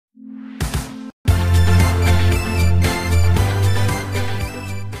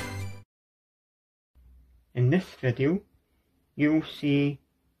this video you'll see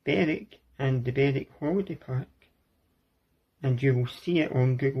Bewick and the Bewick Holiday Park, and you will see it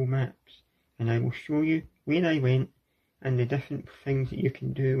on Google Maps, and I will show you where I went and the different things that you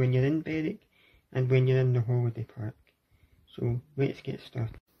can do when you're in Bewick and when you're in the holiday park. So let's get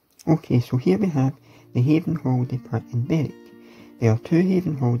started. Okay, so here we have the Haven Holiday Park in Bewick. There are two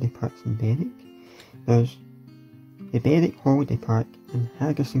Haven Holiday Parks in Bewick. There's the Bewick Holiday Park and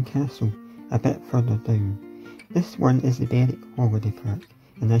Haggerson Castle a bit further down. This one is the Bewick Holiday Park,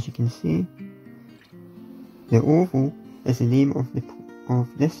 and as you can see, the oval is the name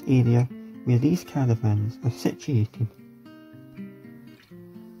of this area where these caravans are situated.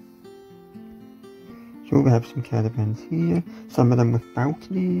 So we have some caravans here, some of them with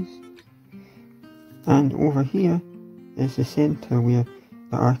balconies, and over here is the centre where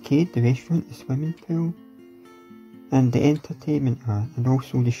the arcade, the restaurant, the swimming pool and the entertainment are, and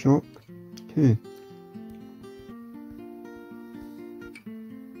also the shop too.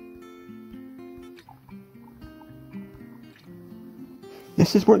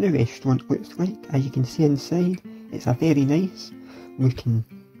 This is what the restaurant looks like. As you can see inside, it's a very nice looking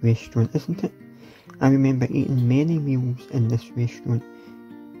restaurant, isn't it? I remember eating many meals in this restaurant.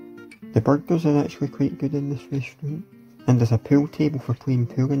 The burgers are actually quite good in this restaurant. And there's a pool table for playing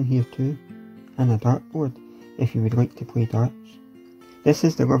pool in here too. And a dartboard if you would like to play darts. This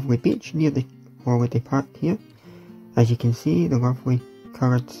is the lovely beach near the holiday park here. As you can see, the lovely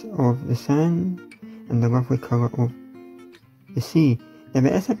colours of the sand and the lovely colour of the sea. Now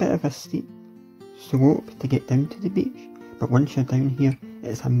it is a bit of a steep slope to get down to the beach, but once you're down here,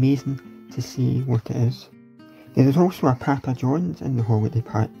 it's amazing to see what it is. There is also a Papa John's in the holiday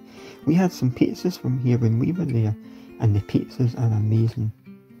park. We had some pizzas from here when we were there, and the pizzas are amazing.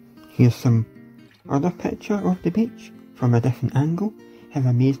 Here's some other picture of the beach from a different angle. How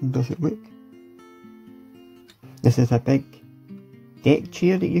amazing does it look? This is a big deck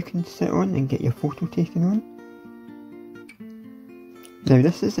chair that you can sit on and get your photo taken on. Now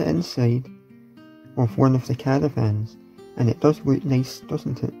this is the inside of one of the caravans, and it does look nice,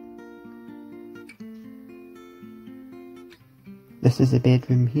 doesn't it? This is the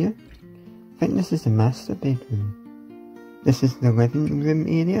bedroom here. I think this is the master bedroom. This is the living room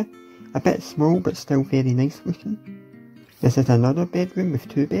area, a bit small but still very nice looking. This is another bedroom with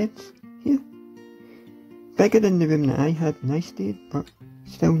two beds here. Bigger than the room that I had when I stayed, but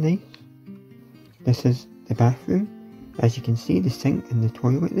still nice. This is the bathroom. As you can see, the sink and the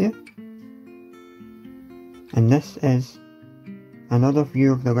toilet there. And this is another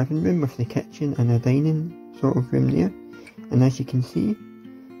view of the living room with the kitchen and a dining sort of room there. And as you can see,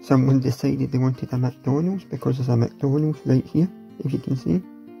 someone decided they wanted a McDonald's because there's a McDonald's right here, if you can see.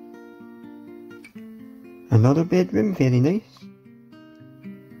 Another bedroom, very nice.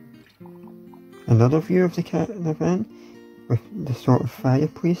 Another view of the caravan with the sort of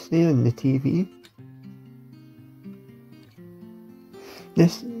fireplace there and the TV.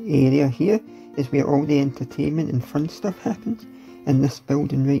 This area here is where all the entertainment and fun stuff happens, in this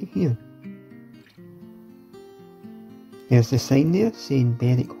building right here. There's the sign there saying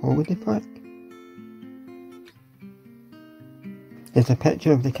Bewick Holiday Park. There's a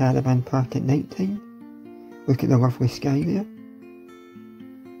picture of the caravan park at night time. Look at the lovely sky there.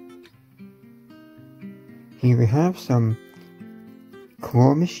 Here we have some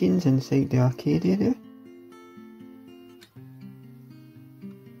claw machines inside the arcade area.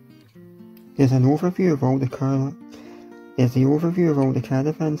 There's an overview of all the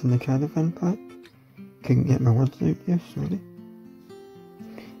caravans in the caravan park. Couldn't get my words out there, sorry.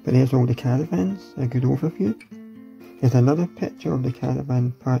 But there's all the caravans, a good overview. There's another picture of the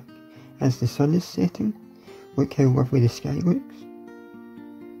caravan park as the sun is setting. Look how lovely the sky looks.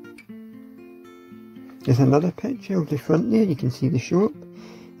 There's another picture of the front there, you can see the shop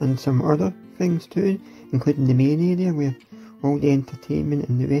and some other things too, including the main area where all the entertainment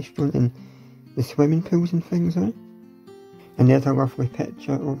and the restaurant and the swimming pools and things are. And there's a lovely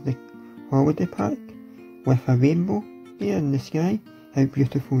picture of the holiday park with a rainbow there in the sky. How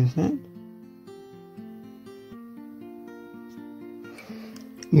beautiful is that?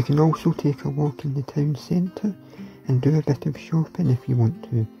 You can also take a walk in the town centre and do a bit of shopping if you want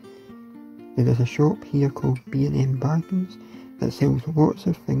to. There is a shop here called B&M Bargains that sells lots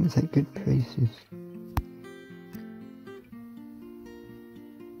of things at good prices.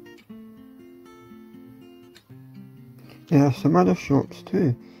 There are some other shops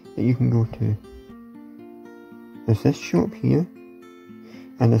too that you can go to. There's this shop here,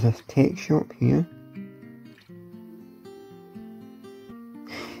 and there's a tech shop here.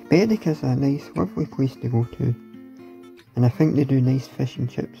 Bewick is a nice, lovely place to go to, and I think they do nice fish and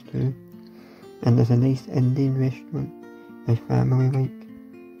chips too. And there's a nice Indian restaurant my family like.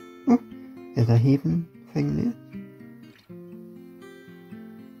 Oh, there's a haven thing there.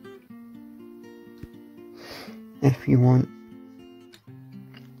 If you want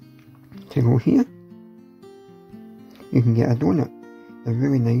to go here, you can get a donut. They're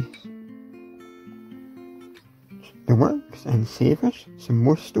really nice. The Works and Savers, some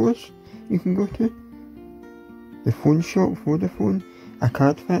more stores you can go to. The phone shop, Vodafone, a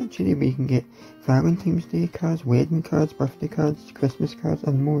card factory where you can get Valentine's Day cards, wedding cards, birthday cards, Christmas cards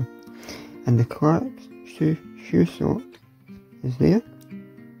and more. And the Clark's shoe shop is there.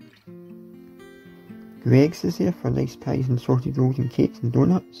 Greg's is there for nice pies and sorted rolls and cakes and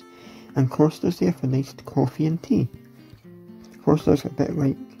donuts. And Costa's there for nice coffee and tea. Costa's a bit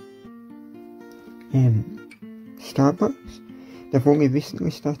like Starbucks. They've only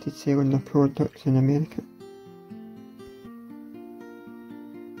recently started selling their products in America.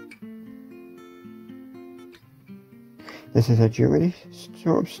 This is a jewellery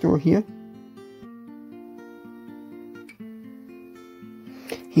sort of store here.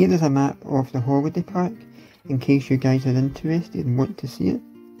 Here is a map of the holiday park in case you guys are interested and want to see it.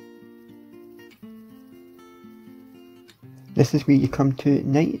 This is where you come to at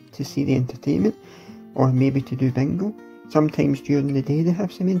night to see the entertainment or maybe to do bingo. Sometimes during the day they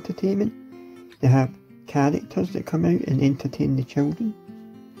have some entertainment. They have characters that come out and entertain the children.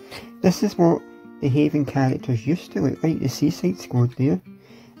 This is what the Haven characters used to look like, the Seaside Squad there,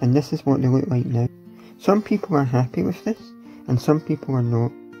 and this is what they look like now. Some people are happy with this, and some people are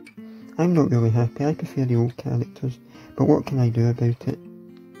not. I'm not really happy, I prefer the old characters, but what can I do about it?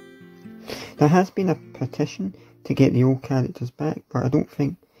 There has been a petition to get the old characters back, but I don't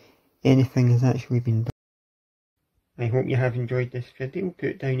think anything has actually been done. I hope you have enjoyed this video.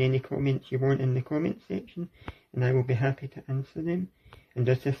 Put down any comments you want in the comment section, and I will be happy to answer them. And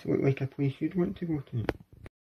does this look like a place you'd want to go to?